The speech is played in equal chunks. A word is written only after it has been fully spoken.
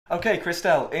Okay,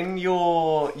 Christelle, in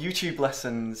your YouTube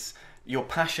lessons, your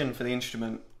passion for the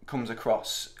instrument comes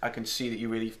across. I can see that you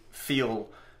really feel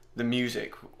the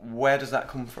music. Where does that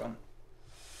come from?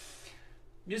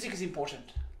 Music is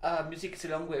important. Music is a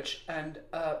language, and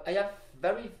I have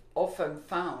very often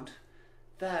found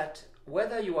that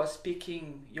whether you are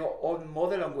speaking your own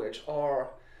mother language or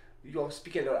you're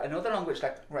speaking another language,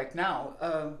 like right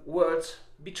now, words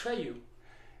betray you.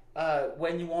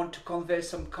 When you want to convey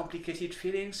some complicated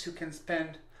feelings, you can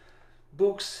spend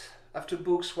books after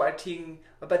books writing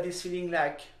about this feeling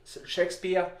like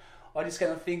Shakespeare or this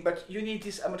kind of thing, but you need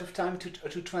this amount of time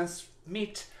to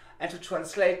transmit and to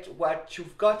translate what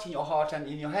you've got in your heart and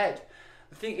in your head.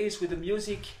 The thing is, with the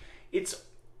music, it's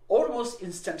almost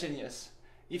instantaneous.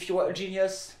 If you are a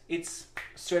genius, it's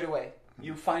straight away.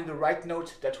 You find the right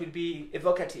note that will be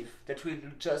evocative, that will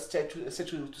just say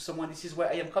to someone, this is where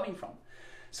I am coming from.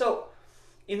 So,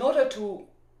 in order to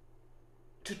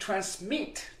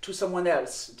transmit to someone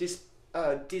else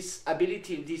this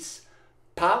ability, this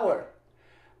power,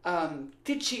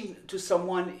 teaching to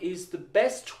someone is the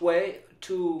best way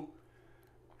to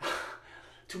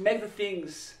make the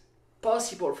things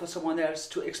possible for someone else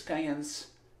to experience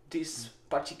this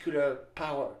particular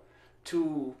power.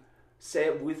 To say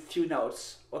with few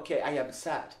notes, okay, I am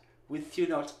sad. With few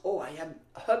notes, oh, I am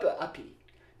hyper happy.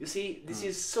 You see, this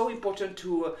is so important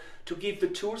to give the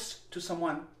tools to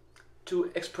someone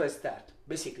to express that.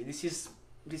 Basically, this is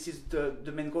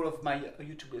the main goal of my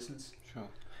YouTube lessons. Sure.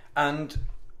 And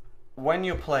when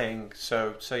you're playing,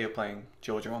 so say you're playing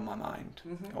Georgia on My Mind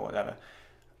or whatever,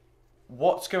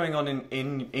 what's going on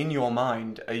in your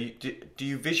mind? Do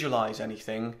you visualize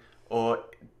anything, or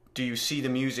do you see the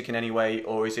music in any way,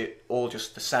 or is it all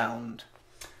just the sound?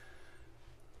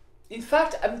 In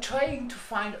fact, I'm trying to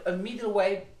find a middle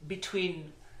way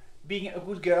between being a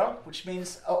good girl, which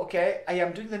means, oh, okay, I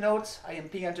am doing the notes, I am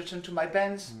paying attention to my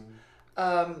bands,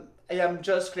 I am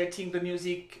just letting the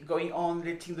music going on,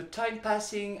 letting the time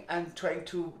passing, and trying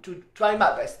to try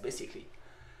my best, basically.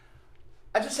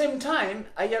 At the same time,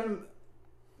 I am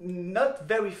not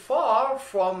very far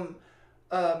from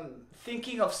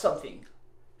thinking of something,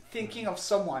 thinking of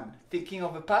someone, thinking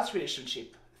of a past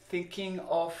relationship, thinking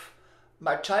of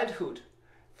my childhood,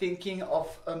 thinking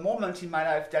of a moment in my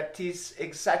life that is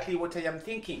exactly what I am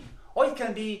thinking. Or it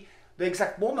can be the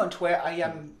exact moment where I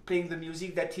am playing the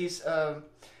music that is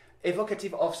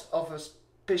evocative of a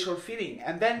special feeling.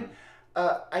 And then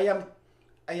I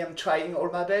am trying all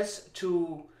my best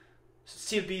to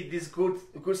still be this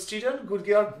good student, good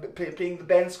girl, playing the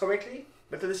bands correctly,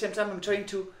 but at the same time I'm trying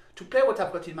to play what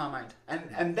I've got in my mind.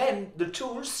 And then the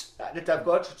tools that I've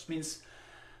got, which means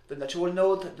the natural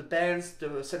note, the bends,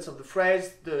 the sense of the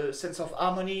phrase, the sense of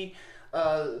harmony,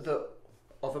 the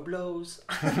overblows,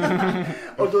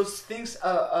 all those things.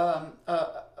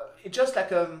 It's just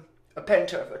like a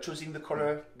painter choosing the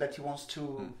color that he wants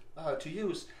to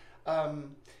use.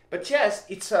 But yes,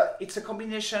 it's a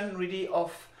combination really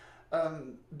of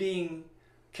being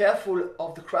careful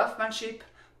of the craftsmanship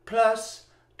plus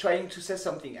trying to say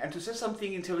something, and to say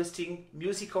something interesting,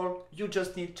 musical, you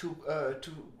just need to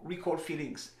recall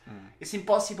feelings. It's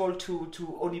impossible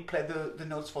to only play the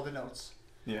notes for the notes.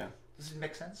 Yeah. Does it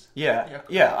make sense? Yeah.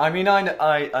 Yeah. I mean,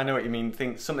 I know what you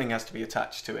mean. Something has to be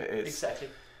attached to it. Exactly.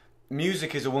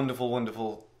 Music is a wonderful,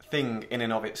 wonderful thing in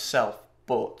and of itself,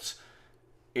 but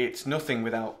it's nothing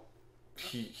without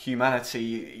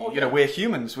humanity. Oh, you know, we're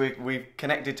humans. We're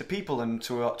connected to people and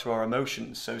to our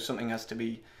emotions. So something has to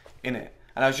be in it.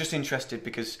 And I was just interested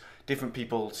because different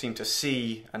people seem to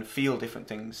see and feel different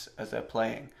things as they're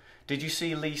playing. Did you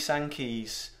see Lee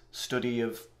Sankey's study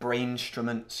of brain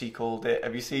instruments, he called it?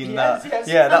 Have you seen that? Yes.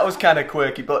 Yeah, that was kind of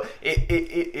quirky, but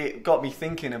it got me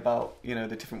thinking about, you know,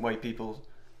 the different way people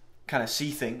kind of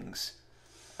see things.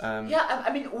 Yeah,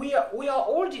 I mean, we are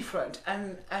all different,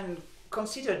 and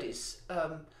consider this.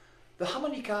 The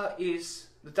harmonica is,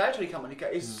 the diatonic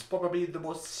harmonica is probably the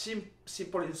most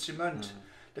simple instrument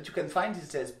that you can find these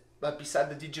days, but beside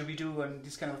the didgeridoo and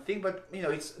this kind of thing. But you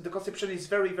know, the conception is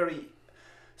very, very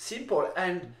simple.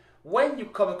 And when you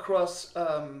come across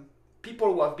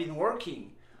people who have been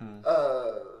working,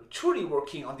 truly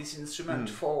working on this instrument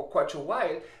for quite a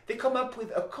while, they come up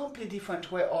with a completely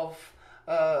different way of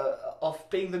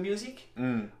playing the music,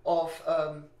 of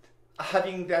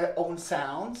having their own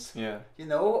sounds, you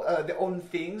know, their own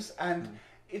things, and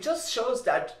it just shows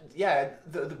that, yeah,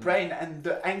 the brain and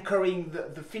the anchoring,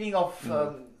 the feeling of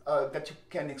that you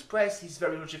can express is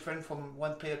very much different from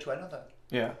one player to another.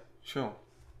 Yeah, sure.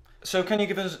 So can you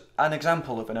give us an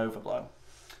example of an overblow?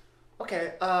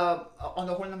 Okay, on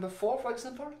the hole number 4, for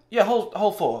example? Yeah,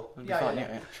 hole 4 would be fine. Yeah.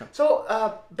 Yeah, sure. So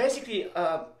basically,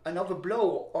 an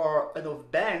overblow or an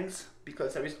overbends,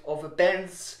 because there is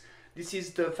overbends. This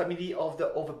is the family of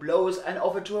the overblows and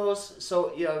overdraws.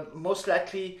 So most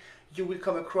likely you will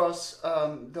come across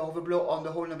the overblow on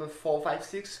the hole number 4, 5,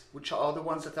 6, which are the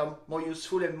ones that are more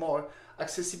useful and more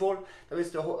accessible. There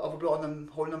is the overblow on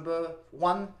the hole number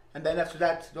 1, and then after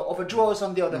that the overdraws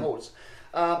on the other holes.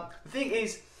 The thing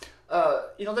is,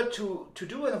 in order to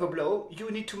do an overblow,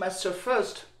 you need to master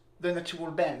first the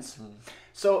natural bends.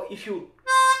 So if you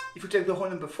take the hole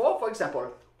number 4, for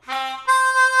example,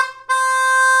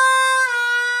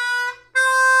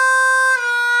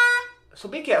 so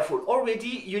be careful. Already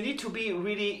you need to be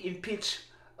really in pitch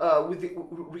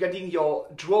regarding your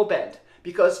draw bend,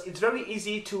 because it's very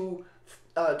easy to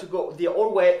go the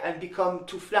whole way and become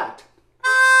too flat.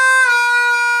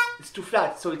 It's too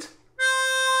flat, so it's.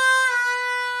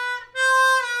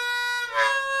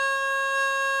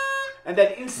 And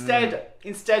then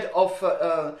instead of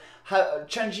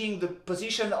changing the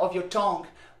position of your tongue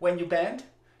when you bend,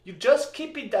 you just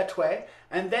keep it that way,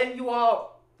 and then you are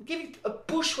giving a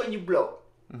push when you blow.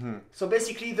 So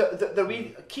basically, the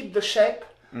reed keep the shape.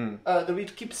 The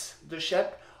reed keeps the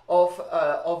shape of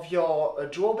your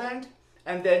draw bend,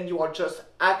 and then you are just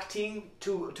acting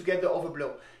to get the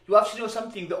overblow. You have to know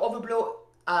something. The overblow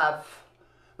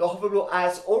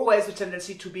has always a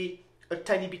tendency to be a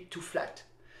tiny bit too flat.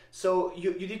 So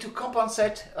you need to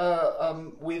compensate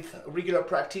with regular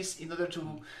practice in order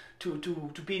to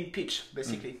be in pitch,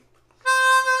 basically.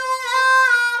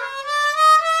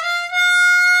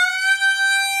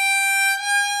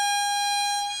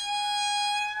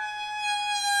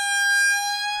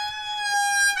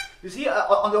 You see,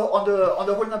 on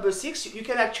the hole number 6, you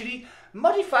can actually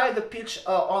modify the pitch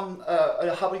on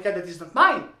a harmonica that is not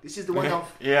mine. This is the one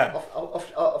of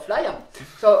Liam.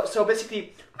 So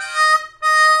basically.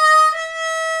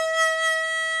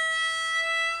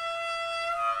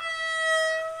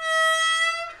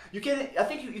 I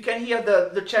think you can hear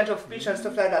the change of pitch and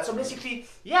stuff like that. So basically,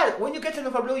 yeah, when you get an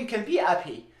overblow, you can be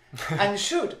happy, and you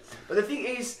should. But the thing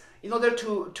is, in order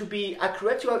to be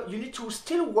accurate, you need to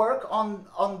still work on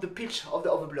the pitch of the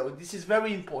overblow. This is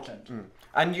very important.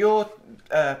 And your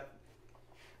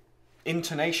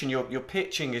intonation, your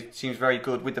pitching, it seems very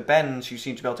good. With the bends, you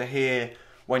seem to be able to hear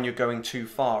when you're going too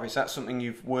far. Is that something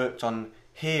you've worked on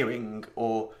hearing,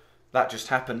 or that just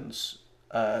happens?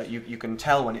 You can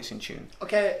tell when it's in tune.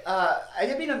 Okay, I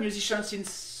have been a musician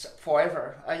since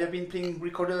forever. I have been playing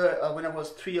recorder when I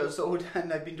was 3 years old,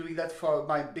 and I've been doing that for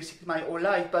basically my whole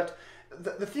life. But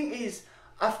the thing is,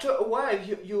 after a while,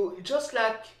 you just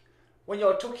like when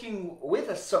you're talking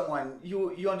with someone,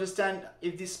 you understand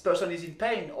if this person is in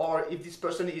pain or if this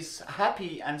person is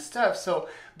happy and stuff. So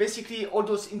basically, all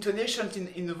those intonations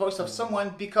in the voice of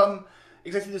someone become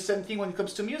exactly the same thing when it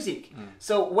comes to music.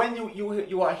 So when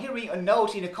you are hearing a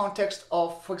note in a context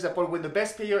of, for example, when the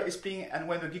bass player is playing and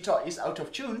when the guitar is out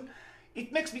of tune,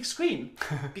 it makes me scream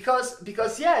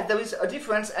because yeah, there is a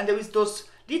difference, and there is those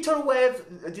little wave,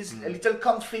 this little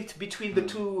conflict between the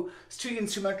two string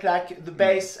instruments like the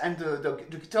bass and the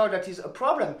guitar, that is a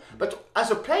problem. But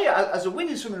as a player, as a wind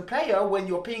instrument player, when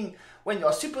you're playing, when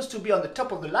you're supposed to be on the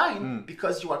top of the line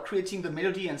because you are creating the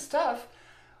melody and stuff,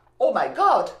 oh my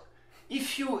God!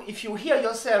 If you hear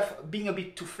yourself being a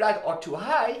bit too flat or too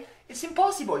high, it's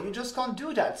impossible. You just can't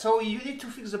do that. So you need to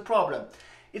fix the problem.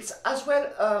 It's as well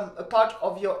a part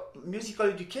of your musical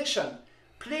education.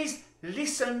 Please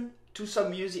listen to some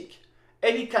music,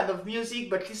 any kind of music,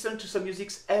 but listen to some music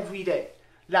every day.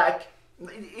 Like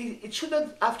it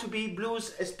shouldn't have to be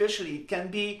blues, especially. It can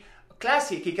be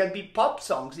classic. It can be pop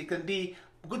songs. It can be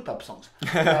good pop songs.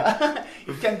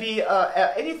 It can be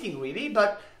anything really,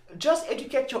 but just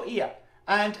educate your ear.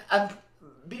 And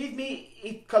believe me,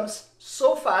 it comes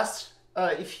so fast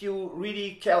if you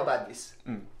really care about this.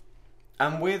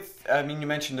 And with, I mean, you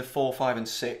mentioned the 4, 5, and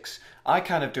 6. I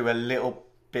kind of do a little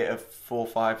bit of 4,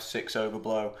 5, 6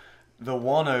 overblow. The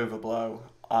 1 overblow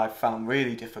I found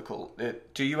really difficult.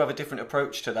 Do you have a different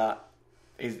approach to that?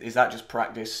 Is that just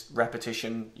practice,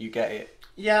 repetition, you get it?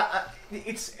 Yeah,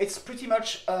 it's pretty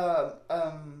much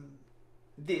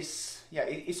this. Yeah,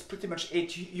 it's pretty much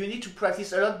it. You need to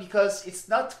practice a lot because it's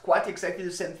not quite exactly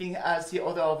the same thing as the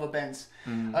other overbends.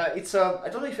 It's I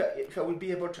don't know if I will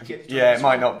be able to get it. Yeah, it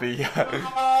might not be.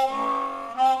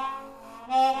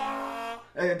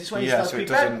 This one is not quick.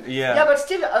 But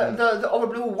still, the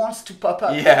overblow wants to pop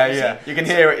up. Yeah, you can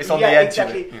hear it. It's on the edge.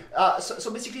 Exactly. Of it. So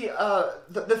basically,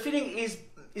 the feeling is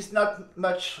is not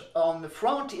much on the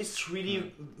front. It's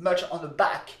really much on the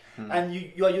back, and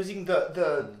you are using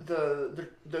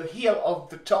the heel of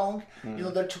the tongue in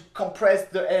order to compress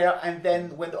the air, and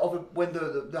then when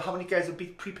the harmonica is a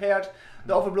bit prepared,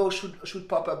 the overblow should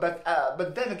pop up.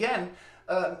 But then again,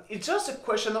 it's just a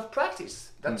question of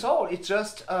practice. That's all. It's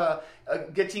just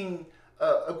getting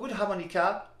a good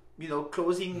harmonica,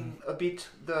 closing a bit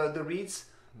the reeds,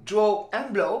 draw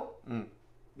and blow,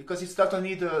 because it's not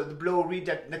only the blow reed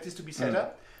that needs to be set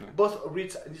up, both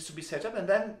reeds needs to be set up, and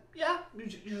then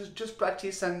you just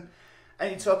practice and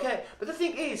it's okay. But the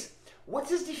thing is, what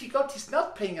is difficult is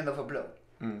not playing an overblow.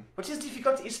 What is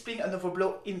difficult is playing an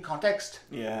overblow in context.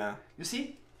 Yeah. You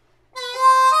see?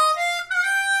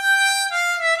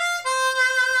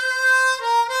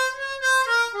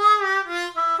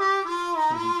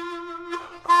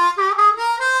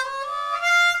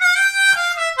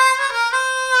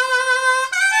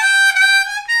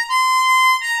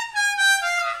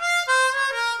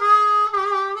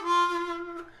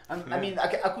 I mean,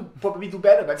 I could probably do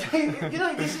better, but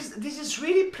this is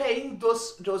really playing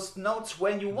those notes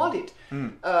when you want it.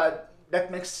 That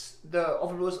makes the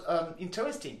overblows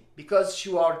interesting, because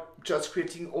you are just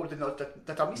creating all the notes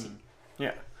that are missing.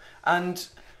 Yeah, and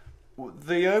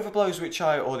the overblows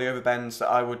or the overbends that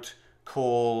I would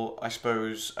call, I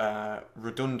suppose,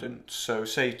 redundant. So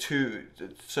say two.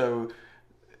 So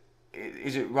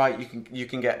is it right? You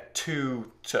can get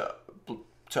two to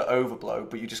overblow,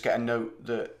 but you just get a note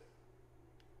that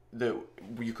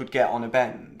you could get on a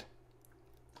bend.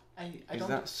 Is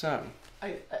that so?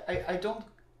 I don't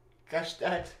catch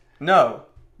that. No.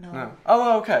 No.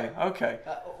 Oh, okay.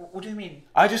 What do you mean?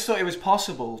 I just thought it was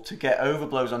possible to get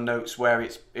overblows on notes where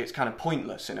it's kind of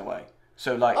pointless in a way.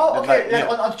 So like. Oh, okay.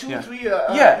 On 2, 3.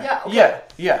 Okay. Yeah.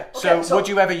 Okay, so would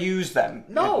you ever use them?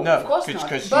 No, of course not.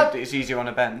 Because it's easier on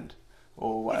a bend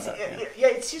or whatever.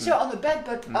 It's easier on the bend,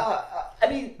 but I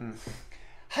mean.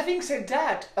 Having said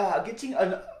that, getting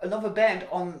another bend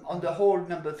on the whole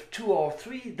number 2 or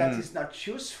 3, that is not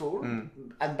useful.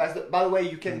 And by the way,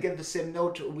 you can get the same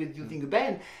note with using a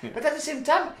bend. But at the same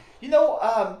time,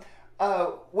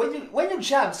 when you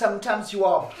jam, sometimes you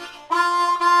are.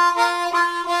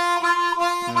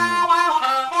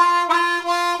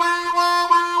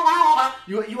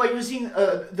 You are using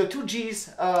the 2 Gs.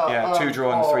 2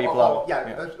 draw and 3 blow.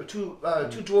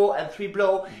 Two draw and 3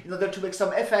 blow in order to make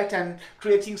some effect and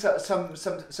creating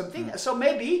something. So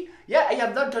maybe, I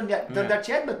have not done that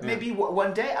yet, but maybe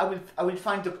one day I will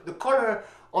find the color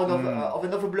of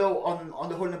an overblow on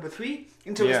the whole number 3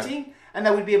 interesting, and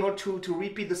I will be able to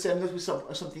repeat the same note with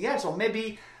something else, or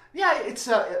maybe. It's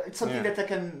something that I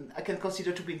can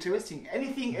consider to be interesting.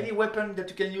 Any weapon that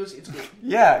you can use, it's good.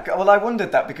 Yeah, well, I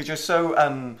wondered that because you're so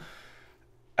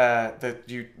that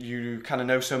you kind of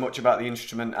know so much about the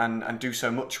instrument and do so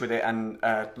much with it and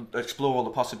explore all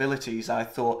the possibilities. I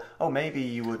thought, maybe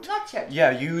you would not yet.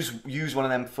 Yeah, use one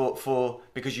of them for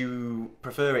because you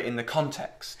prefer it in the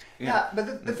context. Yeah,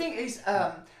 but the thing is,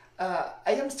 I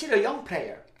am still a young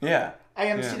player. Yeah, I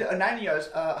am still a 9 years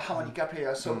harmonica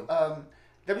player. So.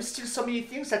 There is still so many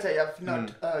things that I have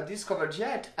not discovered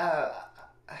yet,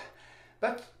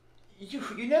 but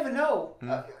you never know.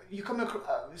 You come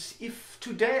across, if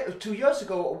 2 years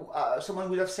ago someone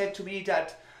would have said to me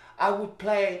that I would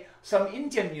play some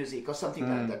Indian music or something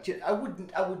like that, I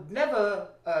would never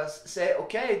say,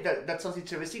 okay, that sounds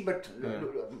interesting, but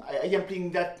I am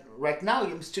playing that right now.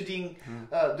 I'm studying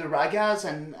the ragas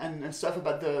and stuff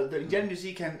about the Indian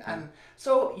music, and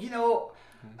so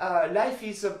life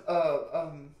is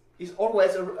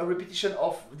always a repetition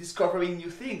of discovering new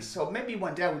things. So maybe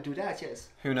one day I will do that. Yes.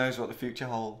 Who knows what the future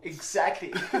holds?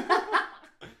 Exactly.